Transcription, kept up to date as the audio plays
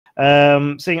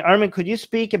Saying, Armin, could you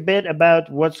speak a bit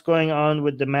about what's going on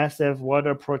with the massive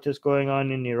water protests going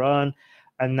on in Iran,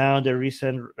 and now the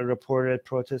recent reported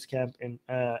protest camp in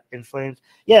flames?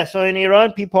 Yeah, so in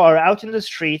Iran, people are out in the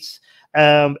streets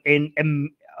in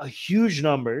huge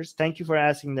numbers. Thank you for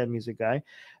asking that, music guy.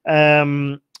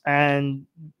 And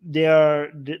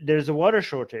there's a water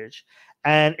shortage,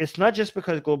 and it's not just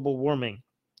because of global warming.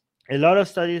 A lot of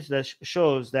studies that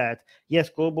shows that yes,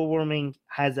 global warming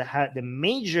has had the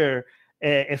major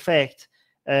effect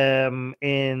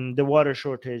in the water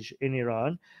shortage in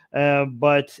Iran,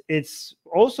 but it's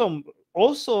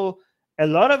also a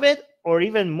lot of it, or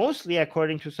even mostly,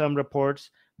 according to some reports,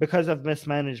 because of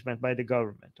mismanagement by the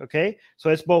government. Okay, so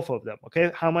it's both of them.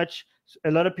 Okay, how much?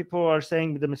 A lot of people are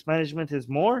saying the mismanagement is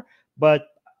more, but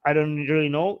I don't really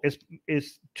know.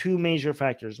 It's two major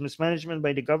factors: mismanagement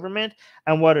by the government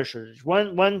and water shortage.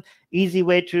 One easy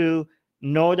way to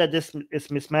know that this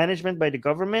is mismanagement by the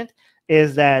government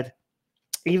is that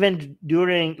even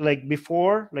during, like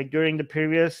before, like during the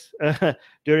previous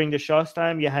during the Shah's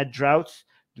time, you had droughts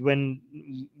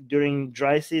during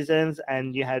dry seasons,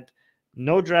 and you had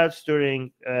no droughts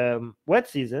during wet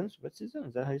seasons. Wet season,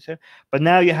 is that how you say it? But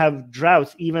now you have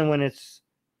droughts even when it's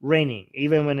raining,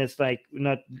 even when it's like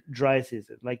not dry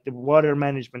season. Like the water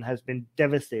management has been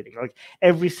devastating. Like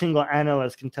every single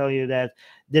analyst can tell you that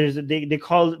there's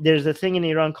a thing in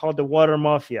Iran called the water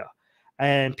mafia,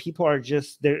 and people are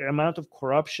just, the amount of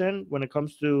corruption when it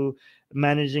comes to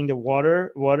managing the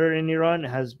water in Iran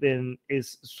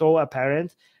is so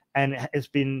apparent, and it's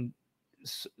been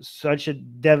such a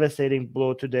devastating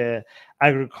blow to the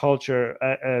agriculture,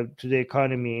 to the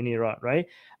economy in Iran, right?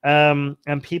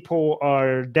 And people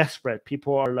are desperate.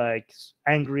 People are like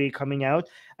angry, coming out.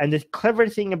 And the clever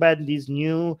thing about these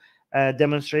new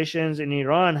demonstrations in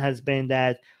Iran has been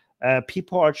that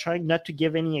people are trying not to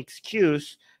give any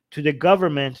excuse to the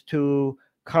government to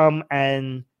come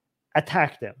and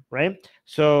attack them, right?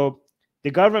 So the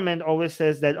government always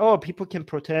says that, oh, people can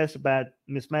protest about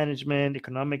mismanagement,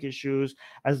 economic issues,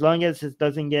 as long as it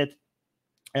doesn't get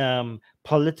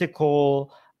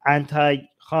political,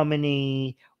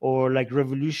 anti-Khamenei, or like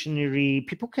revolutionary.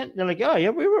 People can, they're like, oh yeah,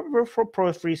 we're for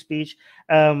pro-free speech,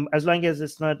 as long as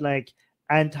it's not like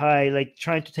like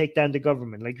trying to take down the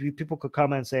government. Like people could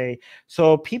come and say.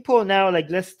 So people now, like,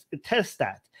 let's test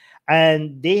that,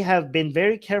 and they have been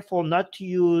very careful not to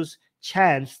use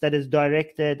chants that is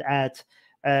directed at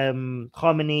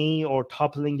Khamenei or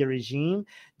toppling the regime.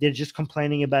 They're just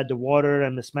complaining about the water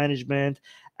and mismanagement,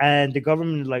 and the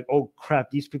government is like, oh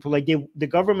crap, these people, like, the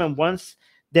government wants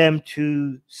them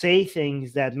to say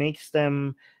things that makes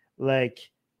them,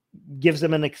 like, gives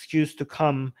them an excuse to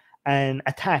come and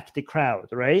attack the crowd,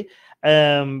 right?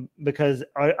 Because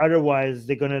otherwise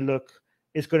they're gonna look,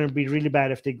 it's going to be really bad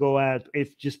if they go out,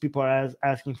 if just people are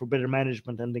asking for better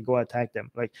management and they go attack them.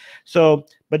 Like, so,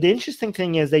 but the interesting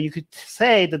thing is that you could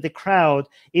say that the crowd,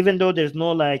 even though there's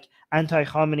no like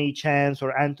anti-Khamenei chants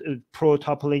or pro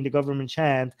toppling the government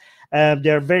chant,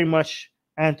 they're very much,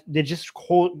 and they're just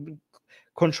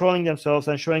controlling themselves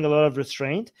and showing a lot of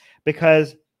restraint,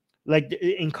 because like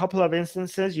in a couple of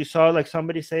instances you saw like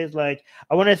somebody says like,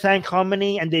 I want to thank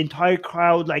Khamenei, and the entire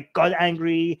crowd like got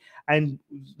angry and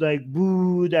like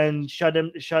booed and shut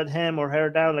him or her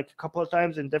down like a couple of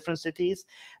times in different cities.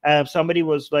 Somebody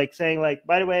was like saying like,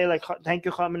 by the way, like, thank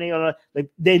you Khamenei, or like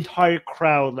the entire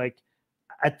crowd like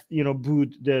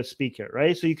booed the speaker,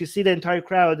 right? So you can see the entire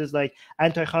crowd is like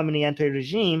anti-Khamenei,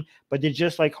 anti-regime, but they're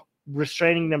just like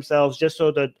restraining themselves just so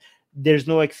that there's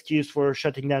no excuse for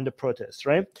shutting down the protests,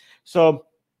 right? So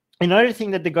another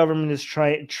thing that the government is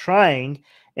trying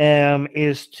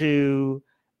is to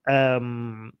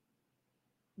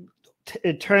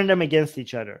turn them against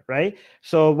each other, right?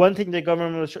 So one thing the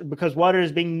government was, because water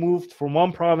is being moved from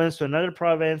one province to another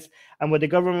province, and what the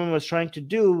government was trying to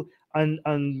do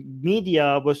on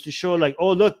media was to show like,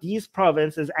 oh look, these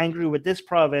province is angry with this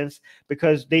province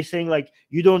because they saying like,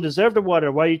 you don't deserve the water,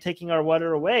 why are you taking our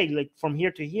water away, like from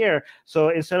here to here? So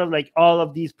instead of like all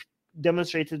of these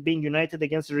demonstrators being united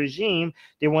against the regime,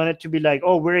 they wanted to be like,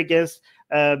 oh, we're against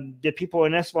the people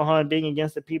in Isfahan being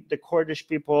against the Kurdish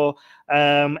people,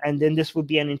 and then this would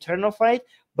be an internal fight.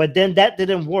 But then that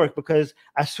didn't work, because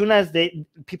as soon as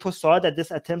people saw that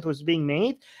this attempt was being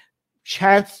made,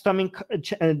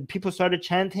 people started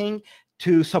chanting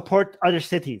to support other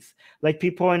cities, like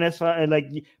people in Isfahan, like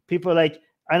people like,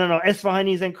 I don't know,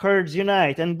 Isfahanis and Kurds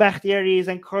unite, and Bakhtiaris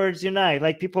and Kurds unite.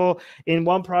 Like people in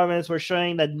one province were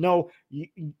showing that no,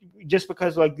 just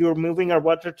because like you're moving our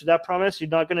water to that province, you're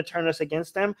not going to turn us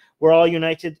against them. We're all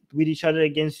united with each other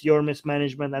against your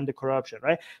mismanagement and the corruption,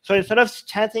 right? So instead of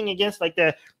chanting against like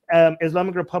the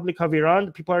Islamic Republic of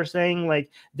Iran, people are saying like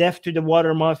death to the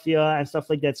water mafia and stuff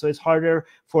like that. So it's harder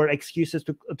for excuses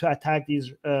to attack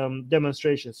these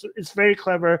demonstrations. So it's very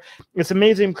clever. It's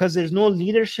amazing because there's no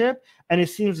leadership and it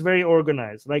seems very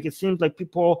organized. Like it seems like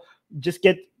people just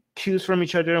get cues from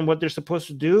each other and what they're supposed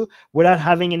to do without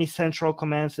having any central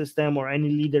command system or any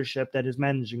leadership that is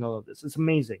managing all of this. It's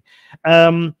amazing.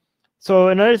 So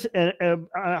another,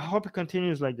 I hope it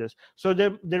continues like this. So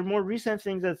the more recent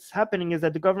things that's happening is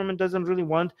that the government doesn't really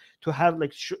want to have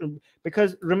like,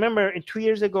 because remember 2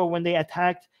 years ago when they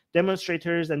attacked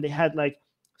demonstrators and they had like,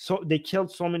 so they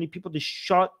killed so many people, they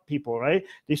shot people, right?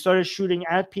 They started shooting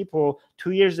at people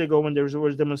 2 years ago when there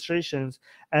was demonstrations,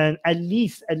 and at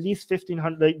least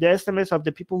 1,500. The estimates of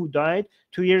the people who died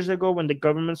 2 years ago when the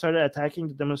government started attacking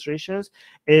the demonstrations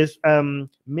is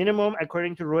minimum,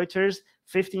 according to Reuters,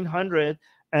 1,500,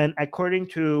 and according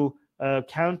to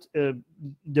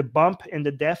the bump in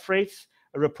the death rates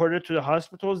reported to the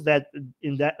hospitals, that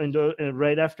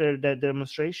right after the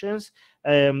demonstrations,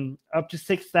 up to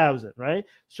 6,000, right?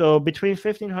 So between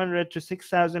 1,500 to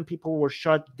 6,000 people were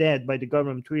shot dead by the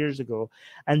government 2 years ago,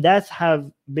 and that's have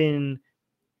been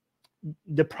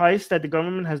the price that the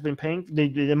government has been paying.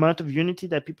 The amount of unity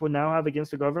that people now have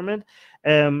against the government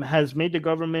has made the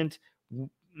government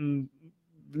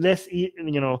less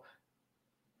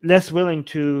willing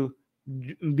to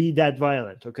be that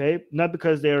violent. Okay, not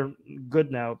because they're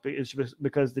good now, but it's just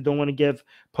because they don't want to give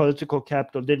political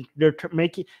capital. They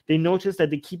notice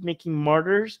that they keep making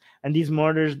martyrs, and these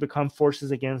martyrs become forces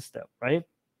against them, right?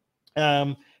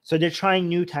 So they're trying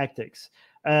new tactics.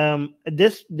 So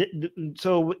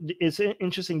it's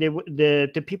interesting.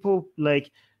 The people,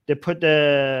 like, they put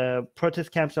the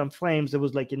protest camps on flames. It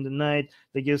was like in the night.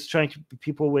 They just trying to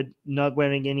people with not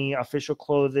wearing any official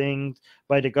clothing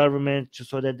by the government,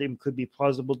 just so that there could be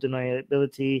plausible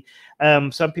deniability.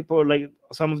 Some people, like,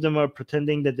 some of them are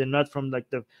pretending that they're not from like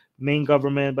the main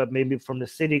government, but maybe from the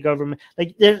city government.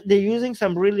 Like they're using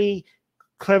some really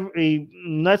clever,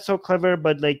 not so clever,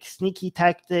 but like sneaky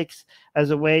tactics as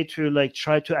a way to like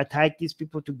try to attack these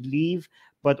people to leave,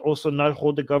 but also not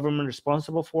hold the government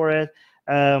responsible for it.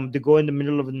 To go in the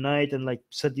middle of the night and like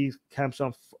set these camps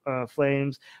on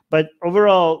flames. But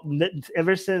overall,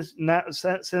 ever since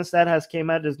that has came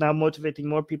out, is now motivating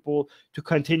more people to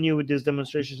continue with these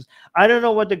demonstrations. I don't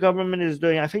know what the government is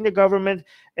doing. I think the government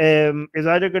is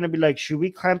either going to be like, should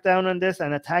we clamp down on this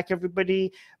and attack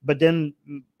everybody, but then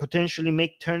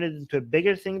potentially turn it into a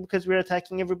bigger thing because we're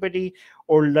attacking everybody,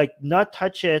 or like not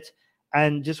touch it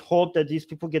and just hope that these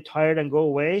people get tired and go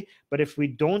away. But if we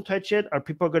don't touch it, our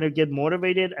people are going to get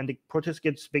motivated and the protest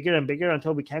gets bigger and bigger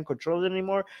until we can't control it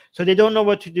anymore. So they don't know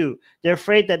what to do. They're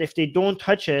afraid that if they don't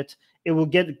touch it,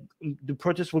 the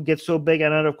protest will get so big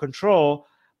and out of control.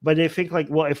 But they think like,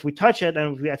 well, if we touch it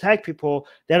and if we attack people,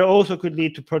 that also could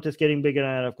lead to protests getting bigger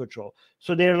and out of control.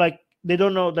 So they're like, they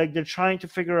don't know, like they're trying to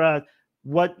figure out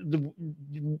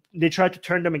they tried to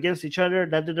turn them against each other.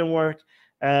 That didn't work.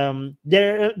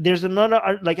 There's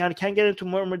another, like, I can't get into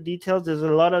more details. There's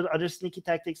a lot of other sneaky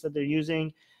tactics that they're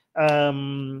using,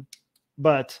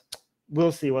 but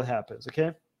we'll see what happens.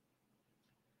 Okay.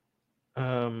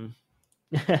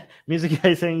 Music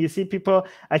guy saying, you see, people,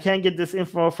 I can't get this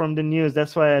info from the news.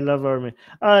 That's why I love Armin.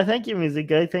 Thank you, music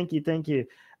guy. Thank you.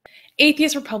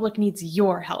 Atheist Republic needs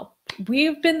your help.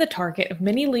 We've been the target of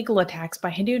many legal attacks by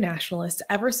Hindu nationalists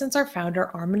ever since our founder,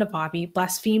 Armin Navabi,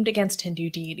 blasphemed against Hindu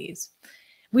deities.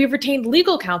 We have retained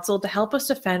legal counsel to help us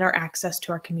defend our access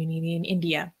to our community in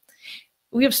India.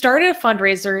 We have started a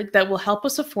fundraiser that will help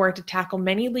us afford to tackle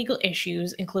many legal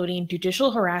issues, including judicial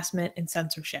harassment and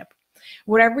censorship.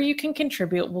 Whatever you can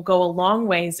contribute will go a long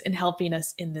ways in helping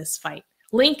us in this fight.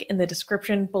 Link in the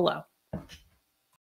description below.